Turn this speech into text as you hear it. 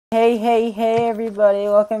Hey everybody,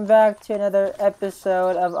 welcome back to another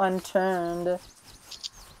episode of Unturned.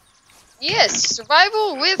 Yes,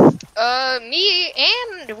 survival with me,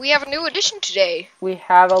 and we have a new addition today. We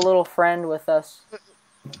have a little friend with us.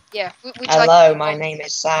 Yeah, Hello, my name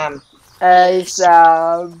is Sam.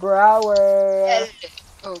 Asa Brower.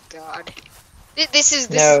 Oh god. This is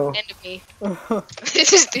No. the enemy.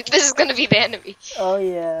 This is gonna be the enemy. Oh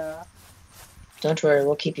yeah. Don't worry,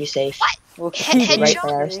 we'll keep you safe. What? We'll keep Head you right shot?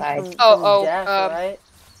 by our safe side. from death, right?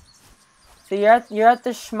 So you're at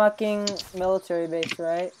the schmucking military base,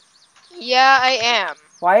 right? Yeah, I am.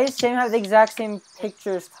 Why does Sam have the exact same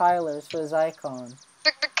picture as Tyler's for his icon?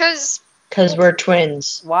 Because We're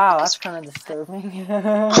twins. Wow, that's kind of disturbing.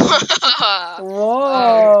 Whoa.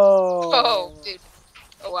 Whoa. Oh, dude.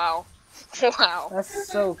 Oh, wow. Wow. That's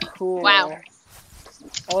so cool. Wow.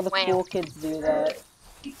 All the Wow. cool kids do that.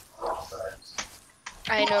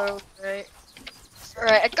 I know, right?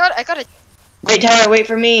 Alright, I gotta. Wait, Tyler, wait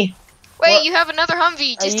for me. Wait, What? you have another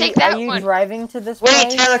Humvee. Just take that Are you one. driving to this Wait,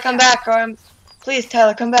 place? Tyler, come back. Please,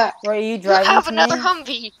 Tyler, come back. Wait, are you You driving have to another me?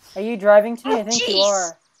 Humvee. Are you driving to me? I Oh, think you jeez.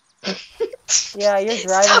 are. Yeah, you're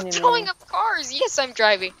driving Stop to blowing me. up cars. Yes, I'm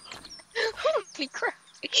driving. Holy crap.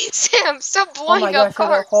 Sam, stop Oh blowing my up gosh,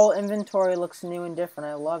 cars. the whole inventory looks new and different.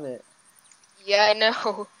 I love it. Yeah, I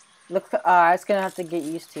know. Look, it's gonna have to get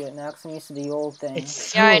used to it now because I'm used to the old thing. It's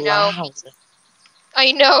so Yeah, I know. loud.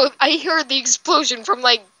 I know. I heard the explosion from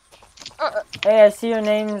like. Hey, I see your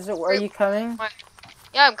names. Are you coming?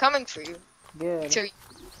 Yeah, I'm coming for you. Good.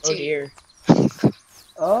 Oh dear.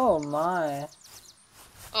 Oh my.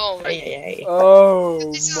 Oh my. Ay. Oh.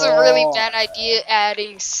 This is a really bad idea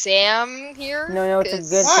adding Sam here. No, it's a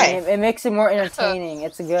good Why? thing. It makes it more entertaining.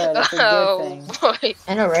 It's a good thing. Oh boy.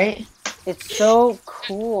 I know, right? It's so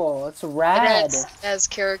cool. It's rad. It adds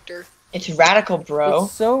character. It's radical, bro.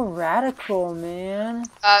 It's so radical, man.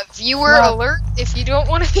 Viewer What? alert! If you don't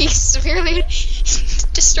want to be severely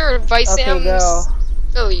disturbed by Okay, Sam's go.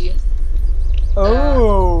 silly.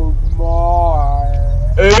 Oh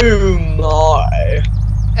my. Oh my.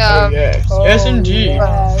 Yes. Oh, Yes, indeed.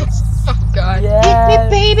 Yes. Oh god. Yes.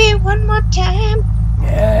 baby, one more time.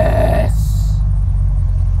 Yes.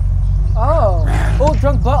 Oh. Oh,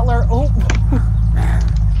 drunk butler. Oh.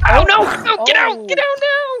 Oh no! No! Get Oh. out! Get out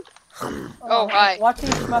now! Oh, hi. Watch him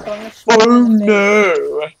schmuck. I'm gonna schmuck him Oh in the face.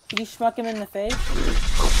 no. Can you schmuck him in the face?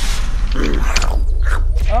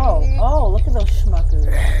 Oh, look at those schmuckers.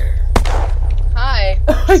 Hi.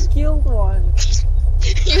 I killed one.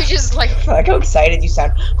 You just like Like how excited you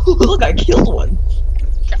sound. Look, I killed one.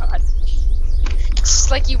 God. It's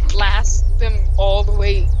just like you blast them all the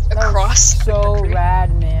way across. That was so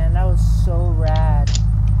rad, man. That was so rad.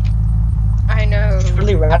 I know. It's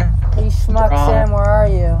really radical. Hey, schmuck Wrong. Sam, where are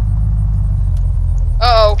you?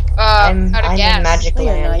 I'm out of gas. in Magic No,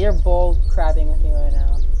 you're not. Land. You're bull crapping with me right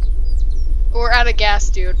now. We're out of gas,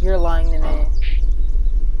 dude. You're lying to me.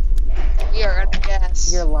 We are out of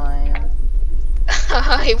gas. You're lying.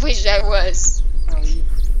 I wish I was. Oh, you...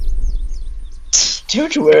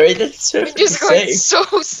 Don't worry, that's so I'm just going safe. so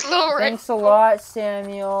slow right Thanks a lot,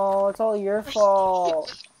 Samuel. It's all your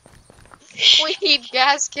fault. We need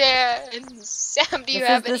gas cans. Sam, do you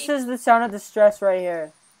have This any? is the sound of distress right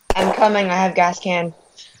here. I'm coming, I have gas can.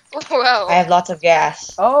 Well, I have lots of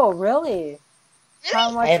gas. Oh, really?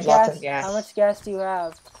 How much I have gas? lots of gas. How much gas do you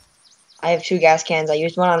have? I have 2 gas cans. I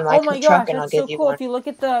used one on my, Oh my truck gosh, and I'll that's give so you cool. one. If you look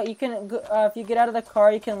at the, you can, if you get out of the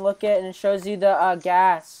car, you can look at it and it shows you the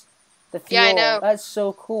gas, the fuel. Yeah, I know. That's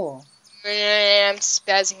so cool. I'm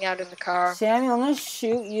spazzing out in the car. Samuel, I'm gonna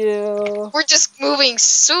shoot you We're just moving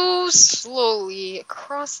so slowly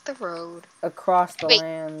across the road. across the Wait,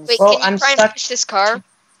 lands. Wait, Well, can you I'm try and stuck- push this car?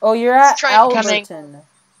 Oh, you're at try and coming. Alberton.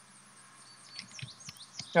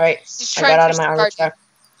 Alright, Just I try got and out push of my the armor car, dude. truck.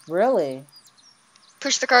 Really?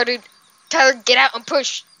 Push the car, dude. Tyler, get out and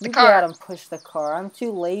push the You get out car. and push the car. I'm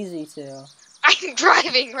too lazy to. I'm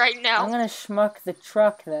driving right I'm now. gonna schmuck the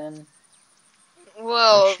truck then.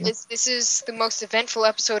 Well, this is the most eventful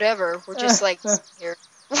episode ever. We're just like here,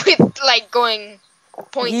 with like going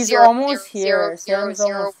point He's zero, almost zero, here. zero, Sam's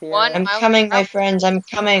zero, almost here. one I'm mile coming, per hour. my friends, I'm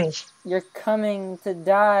coming. You're coming to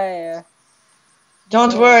die.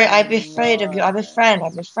 Don't Oh worry, I'll be afraid of you. I'll be friend.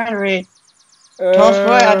 Reed. Don't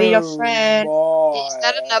worry, I'll be your friend. Boy. Is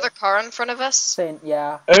that another car in front of us? Saying,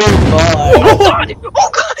 yeah. Oh my. Oh god!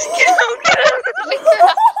 Oh god! Get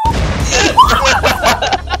out!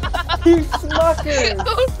 You schmuckers!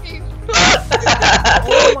 Okay.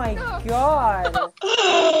 Oh my god!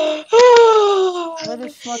 Where the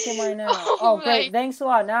schmuck am I now? Oh Oh, my- great, thanks a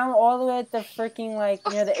lot. Now I'm all the way at the freaking, like,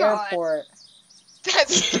 near the God. airport.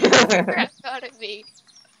 That's the crap out of me.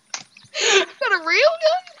 Got a real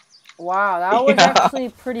gun? Wow, that was Yeah. actually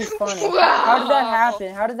pretty funny. Wow. How did that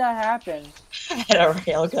happen? How did that happen? I had a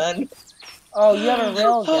railgun. Oh, you have a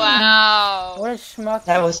railgun. Wow. What a schmuck.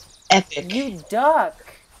 That was epic. You duck.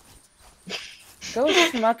 Go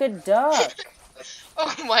schmuck a duck.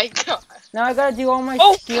 Oh my god. Now I gotta do all my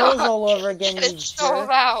Oh, skills God. all over again, you It's so jerk.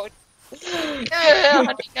 loud. Yeah,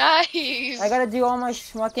 nice. I gotta do all my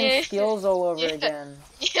schmucking Yeah. skills all over Yeah. again.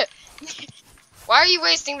 Yeah. Why are you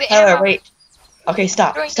wasting the Tyler, ammo? wait. Okay,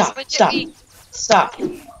 stop, Doing this stop, stop, legitly. stop.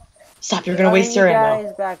 Stop, you're gonna Bring waste you your ammo.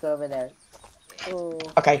 guys back over there. Ooh.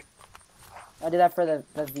 Okay. I did that for the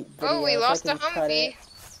video. Oh, we so I lost a can cut Humvee. it.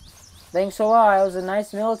 Thanks a lot. It was a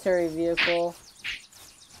nice military vehicle.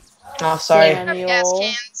 Oh, sorry. Sam. Do you have gas Samuel.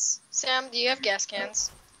 cans? Sam, do you have gas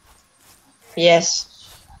cans? Yes.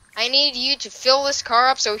 I need you to fill this car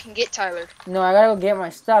up so we can get Tyler. No, I gotta go get my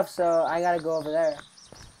stuff, so I gotta go over there.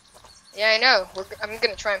 Yeah, I know. I'm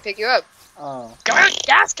gonna try and pick you up. Oh.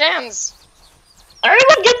 Gas cans! I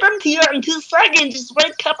will get them to you in 2 seconds. Just wait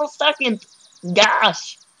a couple seconds.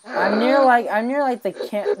 Gosh. I'm near like the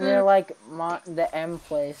the M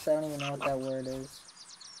place. I don't even know what that word is.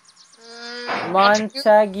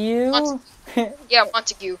 Montague? Yeah,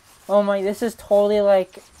 Montague. Oh my, this is totally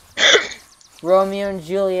like Romeo and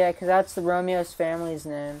Juliet, because that's the Romeo's family's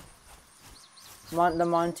name. The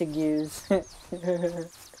Montagues.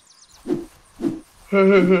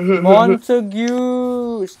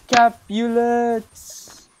 Montagues!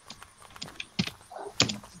 Capulets!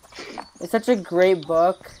 It's such a great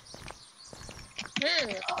book.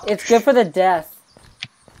 It's good for the deaf.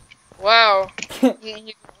 Wow.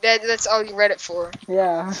 That's all you read it for.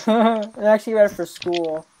 Yeah. I actually read it for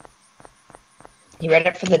school. You read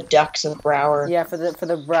it for the ducks of Brower. Yeah, for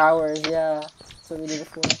the Browers, yeah. That's what we did it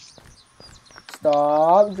for.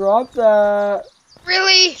 Stop, drop that.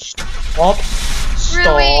 Really? Stop.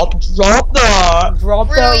 Really? Stop. Drop that. Drop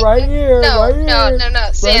Really? that right here. No, right no, here. no.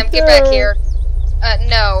 Sam, Right get back there. here.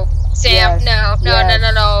 No. Sam, Yes,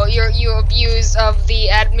 no. You abuse of the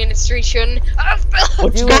administration.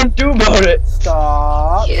 What you Do gonna do about it?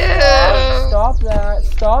 Stop. Yeah. Stop that.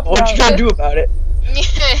 Stop What you that. gonna do about it?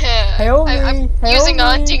 Help me, I'm help using a me.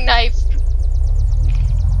 hunting knife.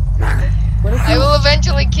 What is I will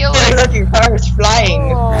eventually kill it. Look, your car is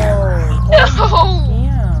flying. Oh, No.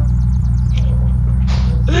 damn.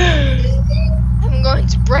 I'm going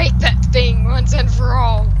to break that thing once and for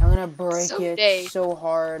all. I'm gonna break Someday. it so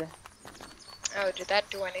hard. Oh, did that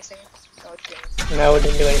do anything? Oh, it didn't. No, it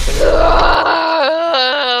didn't do anything.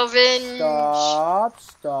 Revenge. Stop,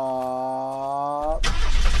 stop.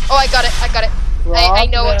 Oh, I got it. I Drop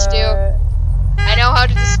know what to do. that. I know how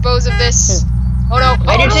to dispose of this. Oh no.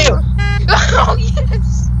 I do too. Oh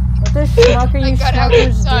yes. What the schmuck are I you got out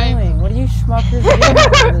in schmuckers time. doing? What are you schmuckers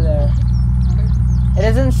doing over there? It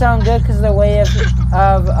doesn't sound good because of the way of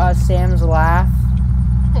Sam's laugh.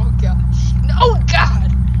 Oh gosh. Oh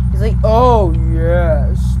god. He's like, oh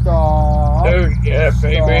yeah, stop. Oh yeah,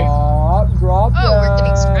 baby. Stop. Drop Oh, we're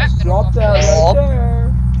getting that. scrap metal Drop off that this. right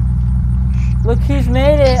there. Look who's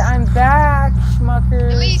made it. I'm back,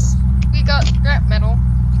 schmuckers. At least we got scrap metal.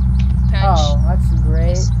 Patch. Oh, that's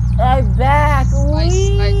great. I'm back. Spice.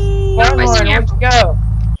 Whee! Barnhorn, where'd you go?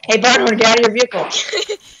 Hey, Barnhorn, get out of your vehicle.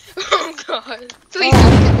 Oh god. Please.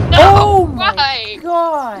 No. Oh my Why?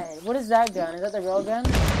 god. What is that gun? Is that the real gun?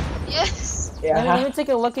 Yes. Let Yeah. me take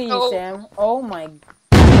a look at you, Oh. Sam. Oh my.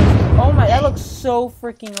 Oh my, that looks so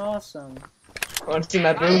freaking awesome. Want to see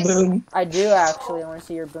my boom Nice. boom? I do actually want to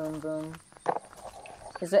see your boom boom.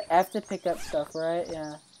 Is it F to pick up stuff, right?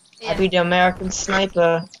 Yeah. I'll be the American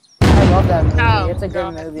Sniper. I love that movie. Oh, It's a good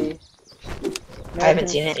God. movie. I haven't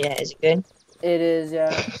seen it yet. Is it good? It is,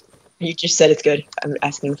 yeah. You just said it's good. I'm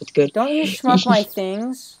asking if it's good. Don't you schmuck my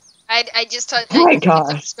things. I just touched Oh my I picked up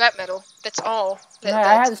gosh. scrap metal. That's all. No,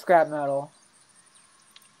 I had scrap metal.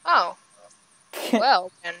 Oh.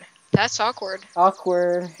 Well, then. That's awkward.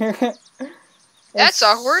 Awkward. That's It's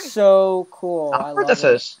awkward. So cool. I love this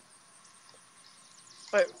it. is.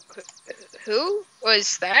 Wait, who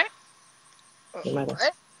was that? Doesn't matter.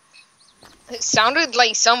 What? It sounded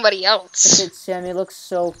like somebody Look else. at Sam, he looks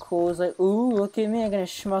so cool. He's like, ooh, look at me, I'm gonna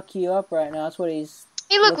schmuck you up right now. That's what he's...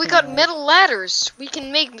 Hey, look, we looking got like. metal ladders. We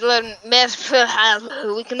can make meth.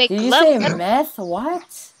 We can make Did you say metal. meth?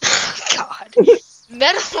 What? God.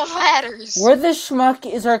 Metal ladders. Where the schmuck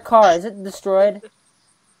is our car? Is it destroyed?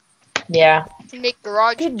 Yeah. We can make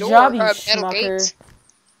garage Good door job, you metal schmucker. gates.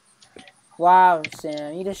 Wow,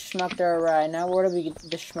 Sam, you just schmucked her right. Now what are the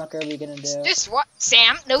schmuck are we gonna do? Just what?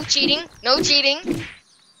 Sam, no cheating. No cheating.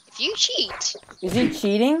 If you cheat, Is he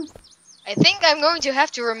cheating? I think I'm going to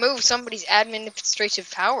have to remove somebody's administrative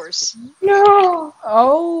powers. No.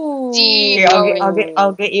 Oh. Here,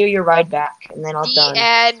 I'll get you your ride back, and then I'll done.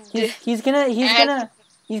 He's gonna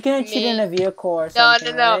cheat in a vehicle or No,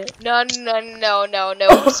 something, no, right? no, no, no, no, no.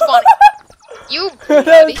 Who's spawning? You That's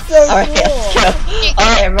bloody. so Alright, cool. let's go.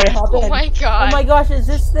 Alright, everybody hop Oh in. my god. Oh my gosh, is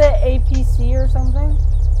this the APC or something?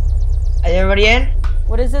 Is everybody in?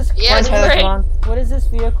 What is this? Yeah, Come on, Tyler, we're come on. What is this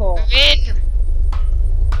vehicle? I'm in.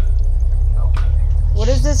 What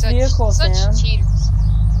is this vehicle, such Sam? cheaters.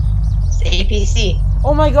 It's the APC.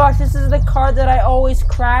 Oh my gosh, this is the car that I always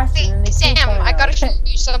crash in. In the Sam, 2.0. I gotta show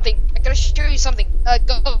you something.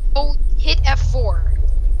 Go hit F4.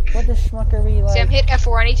 What the schmuck are we like? Sam, hit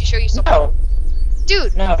F4. I need to show you something. No,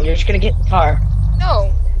 Dude, no, you're just gonna get in the car.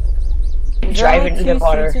 no. Is there Drive only into the 2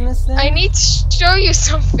 water. seats in this thing? I need to show you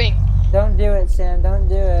something. Don't do it, Sam. Don't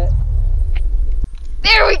do it.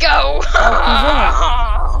 There we go.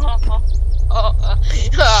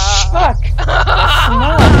 Fuck.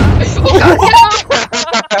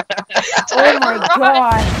 Oh my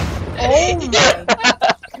god. Oh my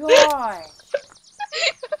god.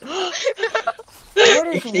 What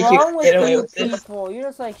is You wrong get away with with you this? people? You're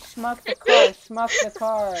just like schmuck the car, schmuck the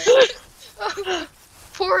car.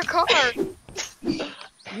 Poor car. You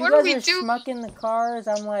What do guys we are do? schmucking the cars.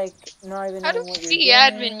 I'm like not even How do knowing we what you're see doing.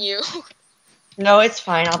 admin you? No, it's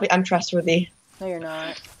fine. I'm trustworthy. No, you're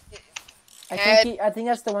not. I think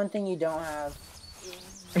that's the one thing you don't have.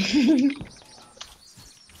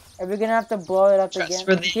 Are we gonna have to blow it up again?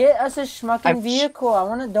 Trustworthy. Get us a schmucking vehicle.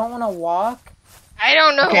 Don't wanna walk. I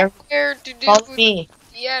don't know Okay. where to do Follow me.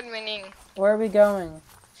 the adminning. Where are we going?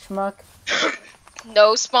 Schmuck.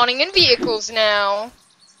 No spawning in vehicles now.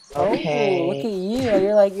 Okay. Oh, look at you.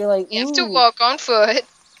 You're like, You have to ooh. walk on foot.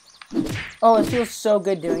 Oh, it feels so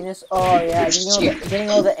good doing this. Oh yeah, getting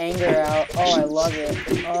all the anger out. Oh, I love it.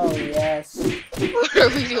 Oh yes. What are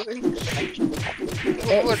we doing?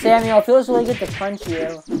 What- Samuel, it feels really good to punch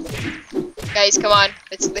you. Guys, come on.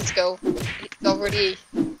 Let's go. It's already.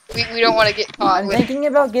 We don't want to get caught. I'm thinking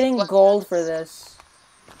about getting gold for this.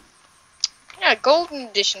 Yeah, golden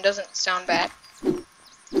edition doesn't sound bad.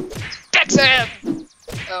 Texam!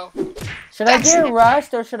 Oh. Should I get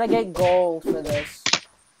rust or should I get gold for this?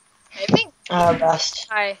 I think Rust.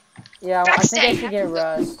 Yeah, I think I should get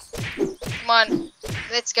rust. come on.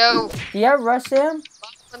 Let's go. Do you have rust, Sam?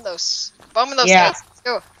 Bomb those. Bomb those Yeah. guys. Let's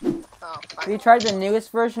go. Oh, Have fuck. you tried the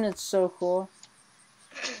newest version? It's so cool.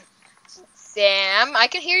 Sam, I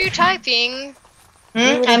can hear you typing.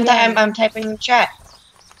 I'm typing in the chat.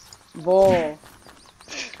 Bull.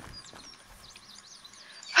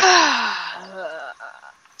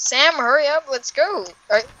 Sam, hurry up. Let's go.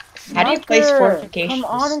 Alright. How do you place Schmucker, fortifications? Come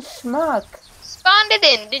on and schmuck. Spawned it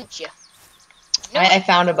in, didn't you? No. I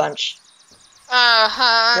found a bunch.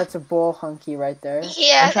 Uh-huh. That's a bull hunky right there.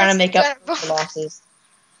 Yeah, I'm trying to make up that's the losses.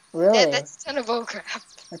 Really? That's a ton of bullcrap.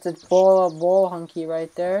 That's a bull hunky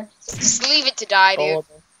right there. Just leave it to die, dude. Gold.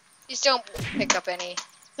 Just don't pick up any.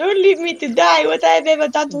 Don't leave me to die. What have I ever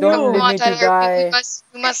done to Don't you? leave Come on, me to Tyler. die.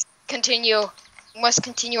 We must continue. We must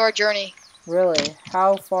continue our journey. Really?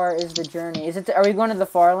 How far is the journey? Are we going to the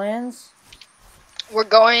far lands? We're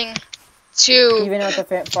going to. Even know what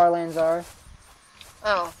the far lands are?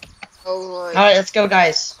 Oh Lord. All right, let's go,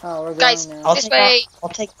 guys. Oh, we're going Guys, now. this way.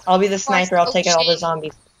 I'll be the sniper. I'll take out all the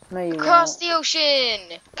zombies. No, you Across won't. the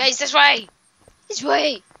ocean. Guys, this way. This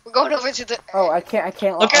way. We're going over to the. Oh, I can't.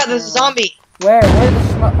 Look out, there's a zombie. Where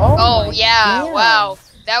the Oh my yeah! damn. Wow,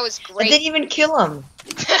 that was I great. didn't even kill him.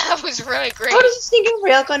 That was really great. How does this stinking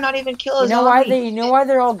railgun not even kill a You know why zombie? you know why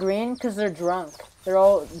they're all green? Because they're drunk. They're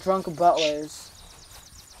all drunk butlers.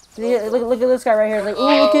 See, look at this guy right here. Like,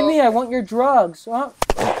 ooh, look at me! I want your drugs. Oh,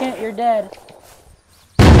 you can't. You're dead.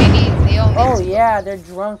 They all Oh need yeah, they're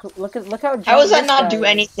drunk. Look how drunk. How does that this not guy do is.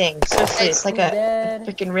 anything? Seriously, it's like a Dead.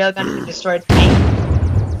 freaking railgun that destroyed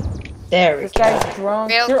paint. There we This go. guy's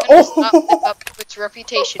drunk. Railgun They're- does not live Oh, up to its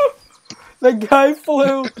reputation. the guy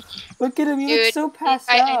flew. Look at him. He looks Dude, so passed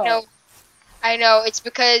out. I know. It's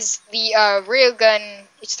because the railgun.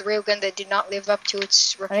 It's the railgun that did not live up to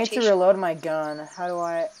its I need reputation. to reload my gun. How do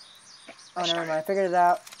I? Oh, never mind. I figured it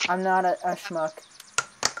out. I'm not a schmuck.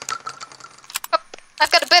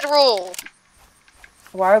 I've got a bedroll.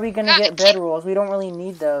 Why are we gonna God, get I can't- bedrolls? We don't really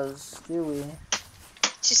need those, do we?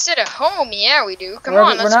 To sit at home, yeah, we do. Come We're-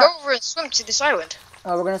 on, we're let's not- go over and swim to this island.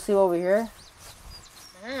 Oh, we're gonna sleep over here.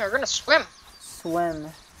 We're gonna swim.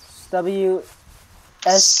 Swim.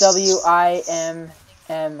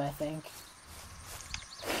 SWIMM, I think.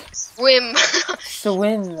 Swim.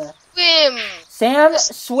 Swim. Swim. Sam,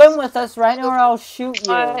 swim with us right now, or I'll shoot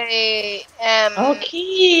you. I am.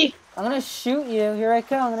 Okay. I'm gonna shoot you. Here I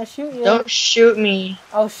come. I'm gonna shoot you. Don't shoot me.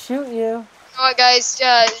 I'll shoot you. Alright, guys.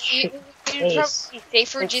 You'd Face. probably be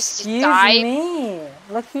safer just to Excuse die. me.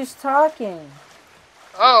 Look who's talking.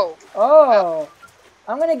 Oh. Oh.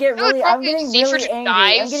 I'm gonna get It would really. I'm probably getting be safer really to angry.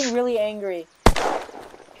 I'm dive. getting really angry.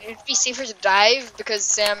 It'd be safer to dive because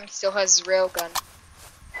Sam still has his railgun.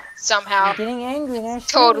 Somehow. I'm getting angry. I'm gonna shoot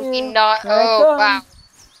Totally you. not. Here I Oh come. wow.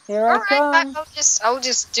 Here I come. I'll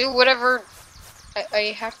just do whatever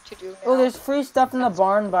I have to do now. Oh, there's free stuff in the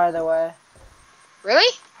barn, by the way.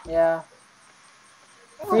 Really? Yeah.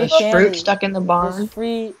 Free There's candy. fruit stuck in the barn. There's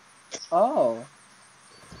free. Oh.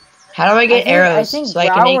 How do I get arrows? I think so I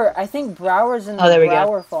can make... I think Brower's in the Oh, there we go.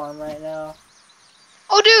 Brower farm right now.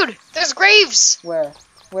 Oh, dude, there's graves. Where?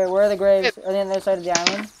 Where are the graves? Are they on the other side of the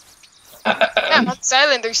island? Yeah, on this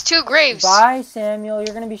island, there's 2 graves. Bye, Samuel.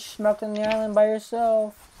 You're gonna be schmucked on the island by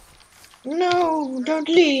yourself. No, don't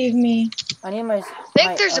leave me. I need my. I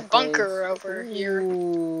think there's a bunker over here.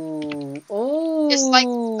 Ooh. Ooh. Just like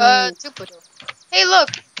Tupelo. Hey, look,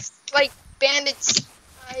 it's like bandits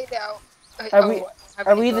hide out.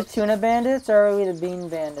 Are we the tuna bandits or are we the bean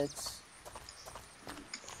bandits?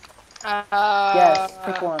 Yes,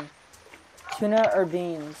 pick one. Tuna or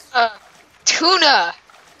beans? Tuna.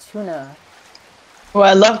 Tuna. Oh,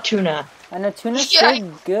 I love tuna. I know tuna's Yeah.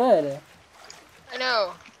 so good. I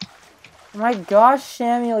know. Oh my gosh,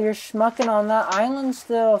 Samuel, you're schmucking on that island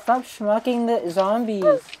still. Stop schmucking the zombies.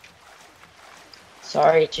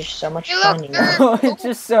 Sorry, it's just so much Hey, look, fun. You know? there- It's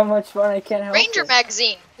just so much fun. I can't help Ranger it.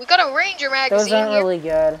 magazine. We got a Ranger magazine Those aren't here. really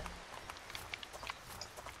good.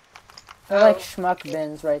 They're Oh. like schmuck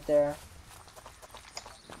bins right there.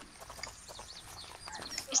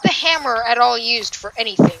 Is the hammer at all used for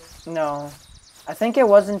anything? No. I think it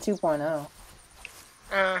was in 2.0.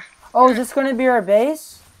 Uh, Oh, is this going to be our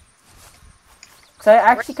base? Because I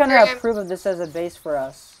actually kind Ranger of approve of this as a base for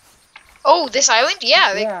us. oh, this island?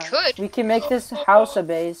 Yeah, they Yeah. could. We can make this house a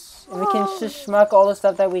base. And we can just schmuck all the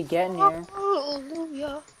stuff that we get in here.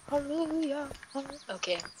 Hallelujah, hallelujah.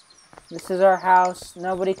 Okay. This is our house.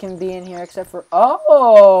 Nobody can be in here except for...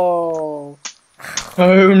 Oh!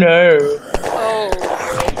 Oh no. Oh.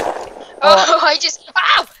 Oh, I just.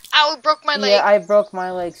 Ow! Ow, it broke my leg. Yeah, I broke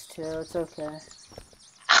my legs too. It's okay.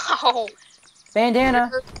 Ow. Bandana!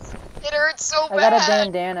 It hurts so bad. I got a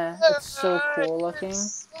bandana. It's so cool It looking.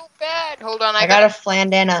 hurts so bad. Hold on, I got a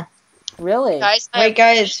flandana. Really? Guys, I Wait, have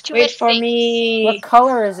guys, too wait many for things. me. What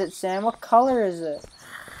color is it, Sam? What color is it?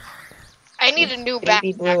 I need a new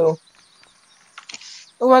Baby backpack. blue.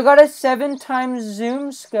 Oh, I got a 7x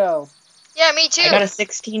zoom scope. Yeah, me too. I got a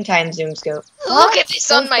 16 times zoom scope. Look at this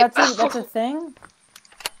on my That's a thing?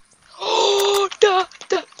 Oh, da,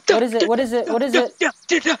 da, da, What is it? What is it? What is it?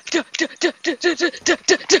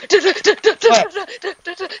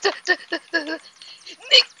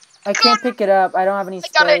 Nick, I can't pick it up. I don't have any I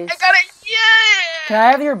space. got it. I got it. Yeah. Can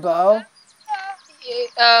I have your bow?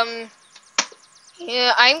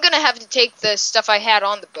 Yeah, I'm gonna have to take the stuff I had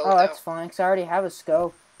on the bow. Oh, that's fine, because I already have a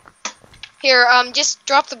scope. Here, just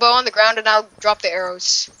drop the bow on the ground and I'll drop the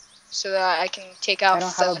arrows so that I can take out I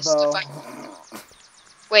don't the have a stuff. bow.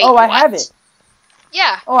 Wait. Oh, I what? have it.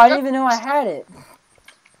 Yeah. Oh, I didn't even know I had it.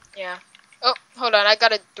 Yeah. Oh, hold on. I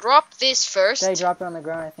gotta drop this first. Did I drop it on the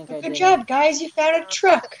ground? I think I did. Good job, guys. You found a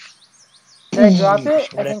truck. Did I drop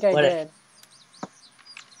it? I What think if- I what if- did.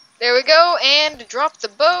 There we go, and drop the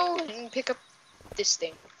bow and pick up this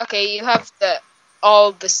thing. Okay, you have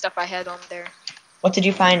all the stuff I had on there. What did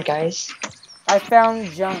you find, guys? I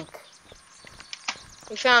found junk.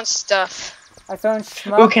 We found stuff. I found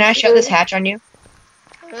schmuck. Oh, can I shut this hatch on you?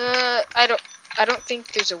 I don't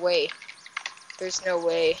think there's a way. There's no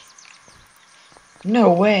way.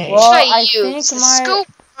 No way. Well, Should I I use think the my- scope?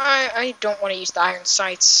 I don't want to use the iron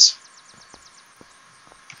sights.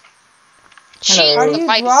 Hello. Jeez, How do the you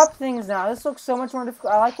fight is- drop things now? This looks so much more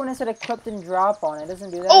difficult. I like when it said equipped and drop on it. It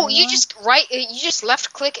doesn't do that Oh, anymore? you just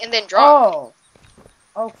left click and then drop. Oh.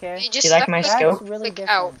 Okay. You just Do you like left my click, That's scope? really click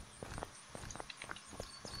out. different.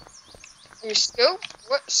 Your scope?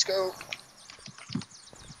 What scope?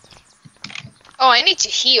 Oh, I need to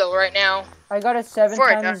heal right now. I got a 7 Before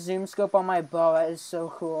I die. times zoom scope on my bow. That is so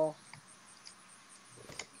cool.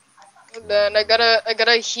 And then I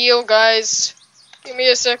gotta heal, guys. Give me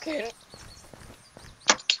a second.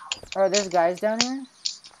 Are there's guys down here?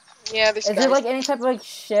 Yeah, this Is guy. it like any type of like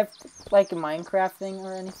shift, like Minecraft thing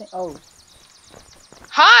or anything? Oh.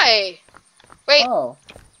 Hi. Wait. Oh.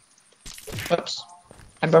 Whoops.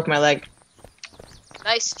 I broke my leg.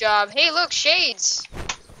 Nice job. Hey, look, shades.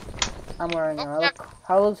 I'm wearing them. Oh,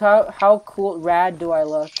 I look, how cool, rad do I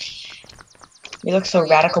look? You look so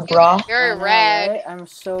radical, brah. Very I know, rad. right? I'm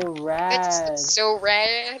so rad. That's so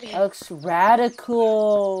rad. That looks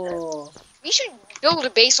radical. We should build a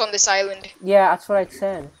base on this island. Yeah, that's what I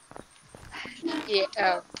said.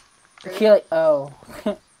 Yeah. I feel like, oh.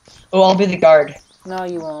 Oh, I'll be the guard. No,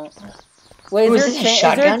 you won't. Wait, Ooh, is is there, this a is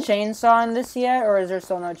there a shotgun? chainsaw in this yet, or is there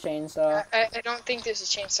still no chainsaw? I don't think there's a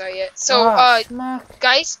chainsaw yet. So, Schmuck.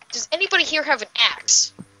 guys, does anybody here have an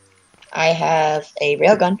axe? I have a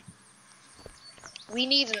railgun. We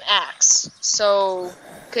need an axe. So,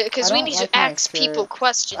 because I we don't need like to my ask people shirt.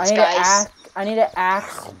 questions, guys. I need to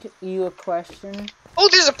ask you a question. Oh,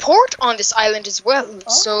 there's a port on this island as well.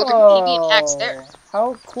 So there may be an axe there.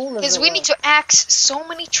 How cool is it? Because we need to ask so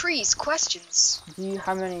many trees questions.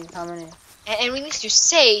 How many? And we need to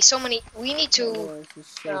say so many. We need to. Oh, this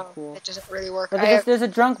is so No, cool. that doesn't really work. Look at this, there's a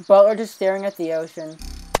drunk butler just staring at the ocean.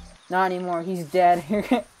 Not anymore, he's dead.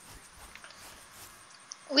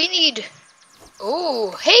 We need.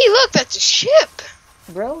 Oh, hey, look, that's a ship.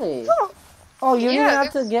 Really? Oh, you don't even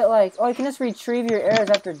have to get like. Oh, you can just retrieve your heirs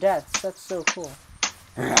after death. That's so cool.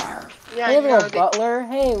 Yeah, Hey, I know. little butler.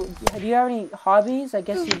 Hey, do you have any hobbies? I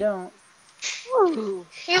guess you don't.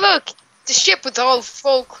 Hey, look, the ship with all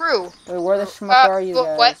full crew. Wait, where the schmuck are you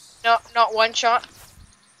guys? What? No, not one shot.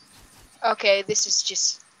 Okay, this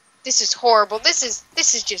is horrible. This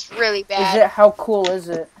is just really bad. Is it? How cool is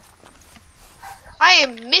it? I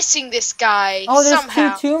am missing this guy Oh, there's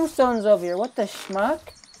somehow. 2 tombstones over here. What the schmuck?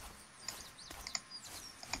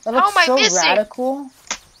 That How looks am I so missing? radical.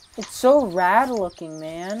 It's so rad looking,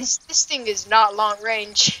 man. This thing is not long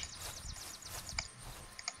range.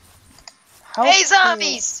 How Hey, cool.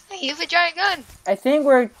 zombies! Hey, you have a giant gun. I think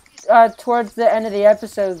we're towards the end of the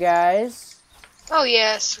episode, guys. Oh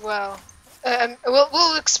yes, well,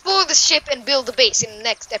 we'll explore the ship and build a base in the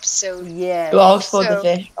next episode. Yeah. I'll explode the So-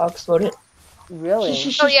 fish. I'll explode it. Really?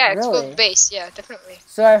 Oh yeah, explore Really? the base. Yeah, definitely.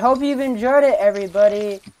 So I hope you've enjoyed it,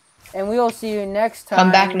 everybody. And we will see you next time.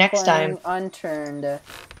 Come back next playing time. Unturned.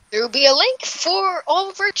 There will be a link for all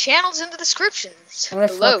of our channels in the descriptions I'm gonna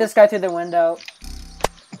below. slap this guy through the window.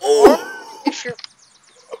 Or if you're.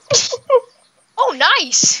 Oh,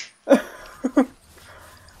 nice!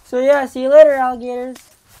 So yeah, see you later, alligators.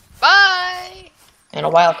 Bye! And a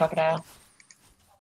wild crocodile.